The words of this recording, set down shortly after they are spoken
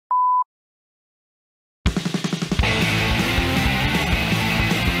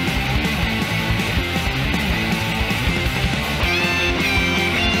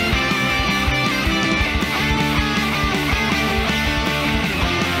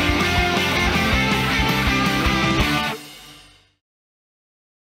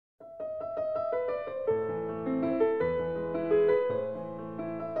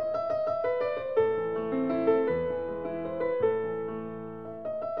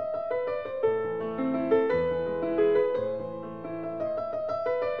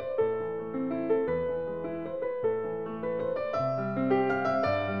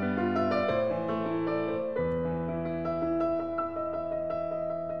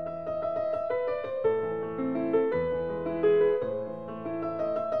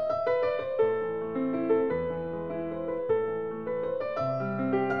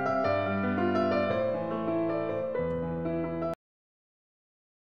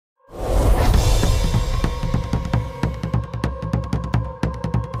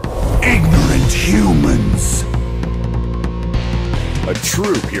endorse. A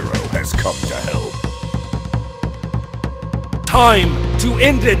true hero has come to help. Time to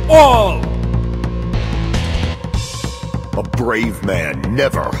end it all! A brave man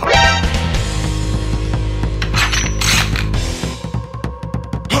never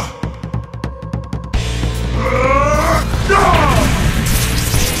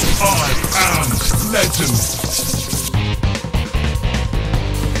I am legend!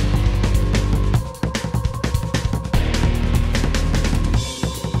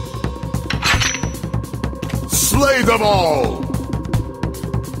 slay them all!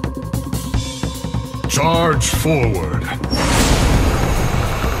 Charge forward!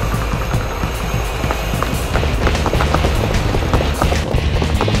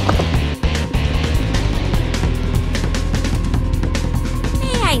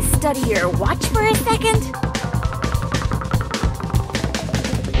 May I study your watch for a second?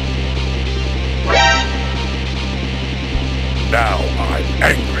 Now I'm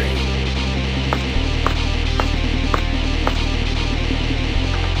angry.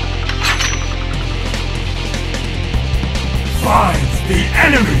 Find the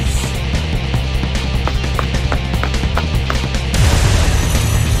enemies!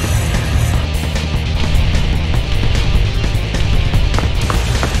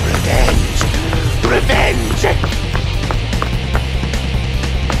 Revenge!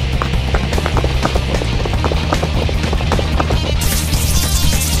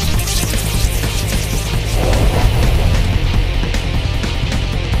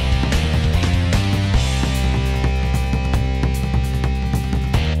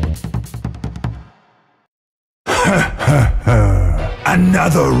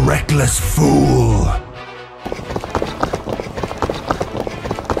 Another reckless fool!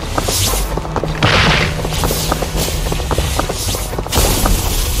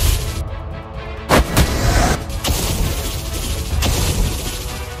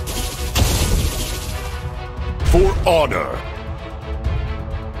 For honor!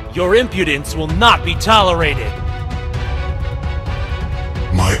 Your impudence will not be tolerated!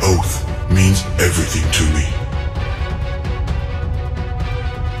 My oath means everything to me.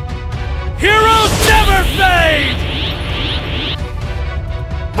 Heroes never fade!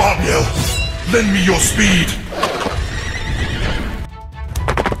 Bobniel, lend me your speed!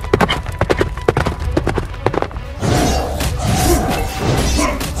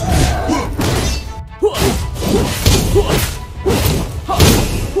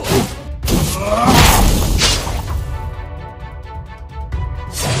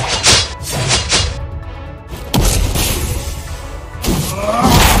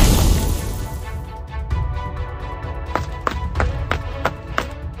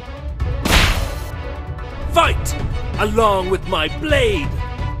 Fight! Along with my blade!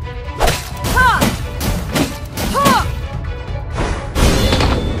 Ha! Ha!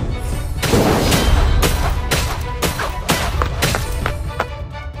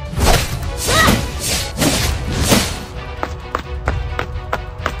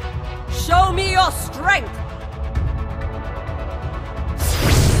 Show me your strength!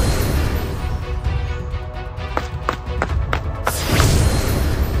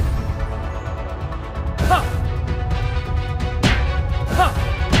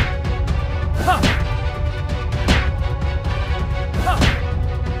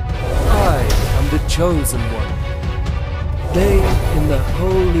 Chosen one, bathe in the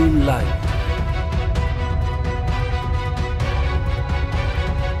holy light.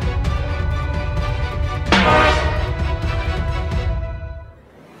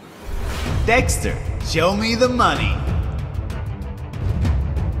 Dexter, show me the money.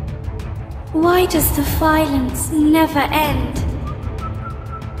 Why does the violence never end?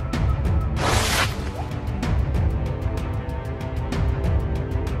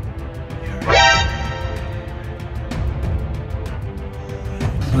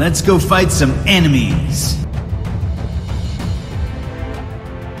 Let's go fight some enemies.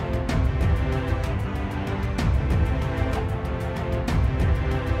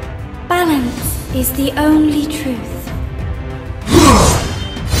 Balance is the only truth.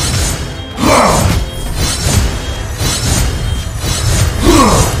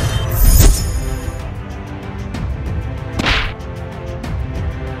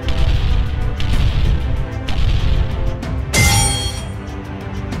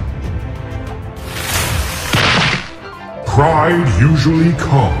 Pride usually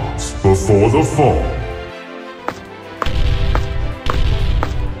comes before the fall.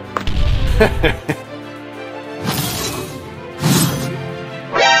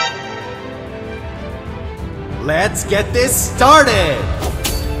 Let's get this started!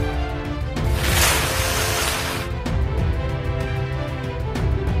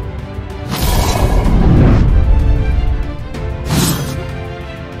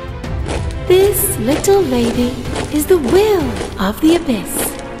 This little lady is the will of the abyss.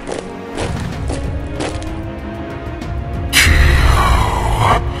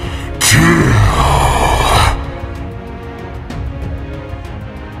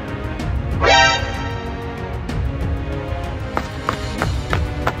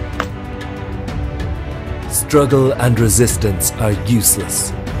 Struggle and resistance are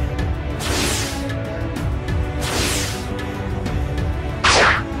useless.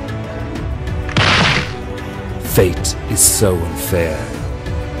 Fate is so unfair.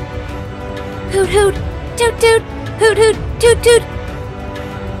 Hoot hoot, toot toot, hoot hoot, toot toot.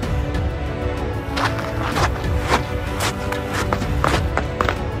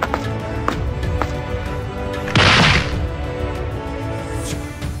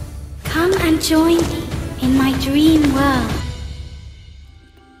 Come and join me in my dream world.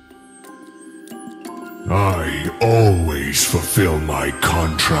 I always fulfill my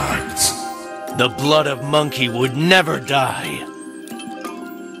contracts. The blood of Monkey would never die.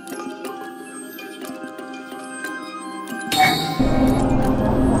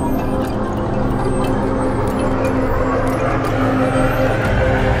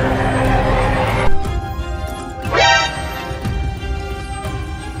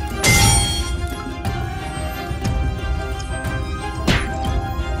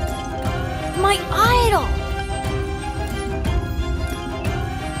 My idol!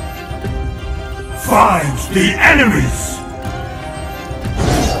 Find the enemies!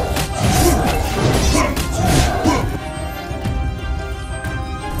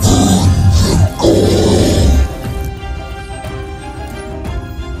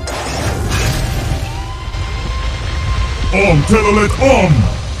 Telolet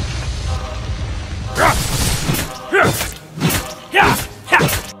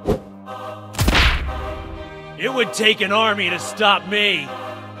It would take an army to stop me.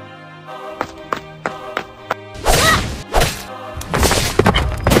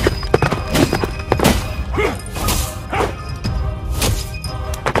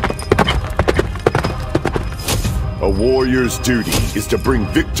 A warrior's duty is to bring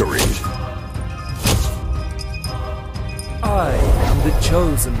victory. I am the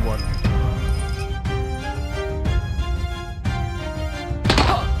chosen one.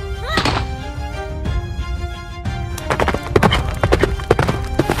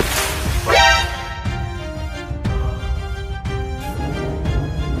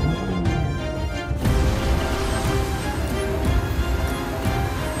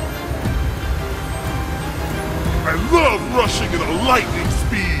 I love rushing at a lightning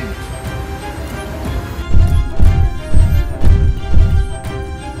speed!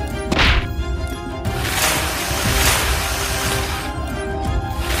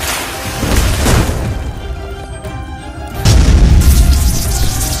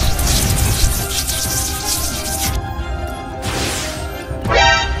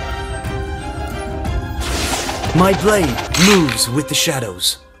 My blade moves with the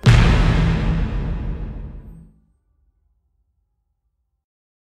shadows.